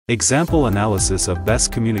Example analysis of BESS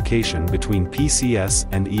communication between PCS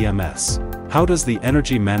and EMS. How does the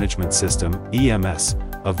Energy Management System, EMS,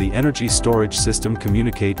 of the Energy Storage System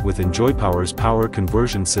communicate with Enjoypowers Power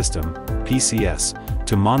Conversion System, PCS,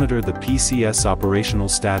 to monitor the PCS operational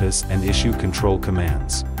status and issue control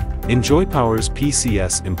commands? Enjoypowers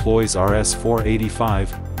PCS employs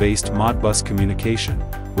RS485-based Modbus communication,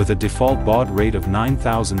 with a default baud rate of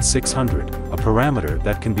 9600, a parameter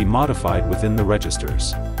that can be modified within the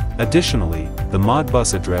registers. Additionally, the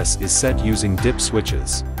Modbus address is set using dip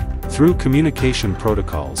switches. Through communication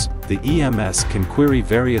protocols, the EMS can query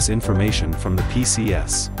various information from the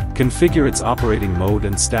PCS, configure its operating mode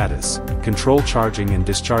and status, control charging and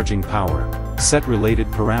discharging power, set related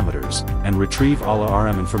parameters, and retrieve all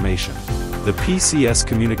RM information. The PCS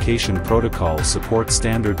communication protocol supports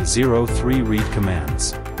standard 03 read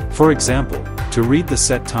commands. For example, to read the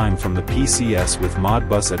set time from the PCS with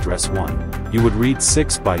Modbus address 1, you would read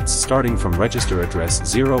 6 bytes starting from register address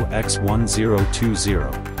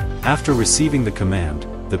 0x1020. After receiving the command,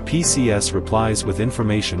 the PCS replies with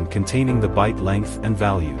information containing the byte length and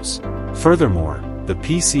values. Furthermore, the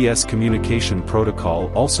PCS communication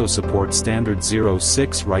protocol also supports standard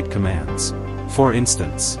 06 write commands. For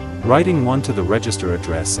instance, writing 1 to the register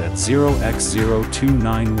address at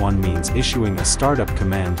 0x0291 means issuing a startup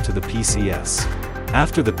command to the PCS.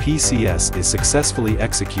 After the PCS is successfully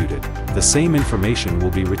executed, the same information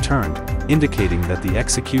will be returned, indicating that the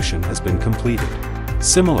execution has been completed.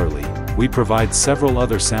 Similarly, we provide several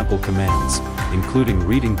other sample commands, including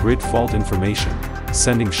reading grid fault information,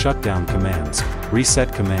 sending shutdown commands,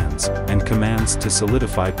 reset commands, and commands to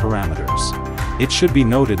solidify parameters. It should be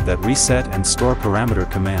noted that reset and store parameter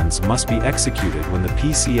commands must be executed when the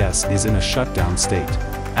PCS is in a shutdown state.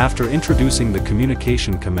 After introducing the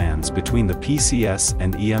communication commands between the PCS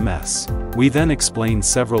and EMS, we then explain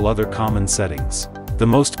several other common settings. The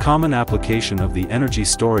most common application of the energy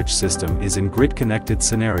storage system is in grid-connected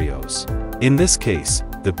scenarios. In this case,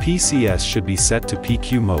 the PCS should be set to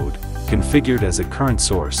PQ mode, configured as a current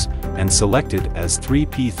source, and selected as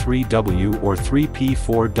 3P3W or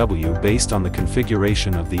 3P4W based on the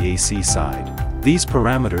configuration of the AC side. These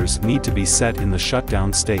parameters need to be set in the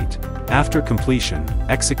shutdown state. After completion,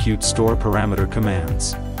 execute store parameter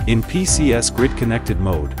commands. In PCS grid-connected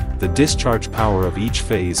mode, the discharge power of each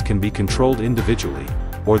phase can be controlled individually,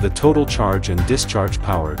 or the total charge and discharge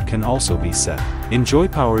power can also be set.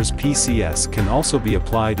 Enjoypowers PCS can also be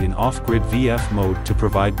applied in off-grid VF mode to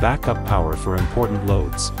provide backup power for important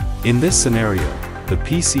loads. In this scenario, the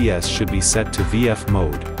PCS should be set to VF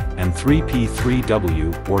mode, and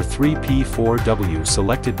 3P3W or 3P4W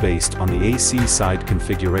selected based on the AC side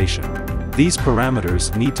configuration. These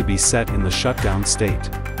parameters need to be set in the shutdown state.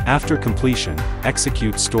 After completion,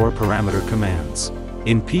 execute store parameter commands.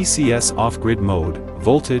 In PCS off-grid mode,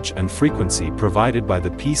 voltage and frequency provided by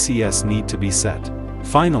the PCS need to be set.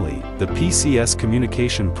 Finally, the PCS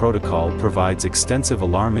communication protocol provides extensive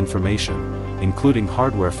alarm information, including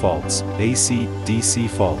hardware faults, AC, DC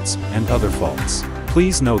faults, and other faults.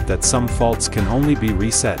 Please note that some faults can only be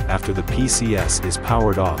reset after the PCS is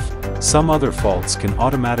powered off, some other faults can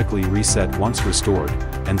automatically reset once restored,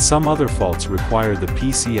 and some other faults require the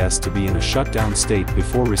PCS to be in a shutdown state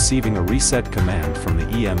before receiving a reset command from the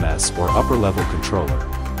EMS or upper-level controller.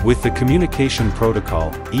 With the communication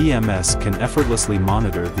protocol, EMS can effortlessly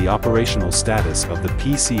monitor the operational status of the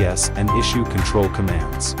PCS and issue control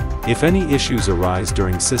commands. If any issues arise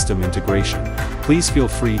during system integration, please feel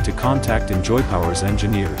free to contact Enjoypowers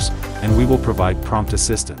engineers, and we will provide prompt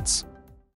assistance.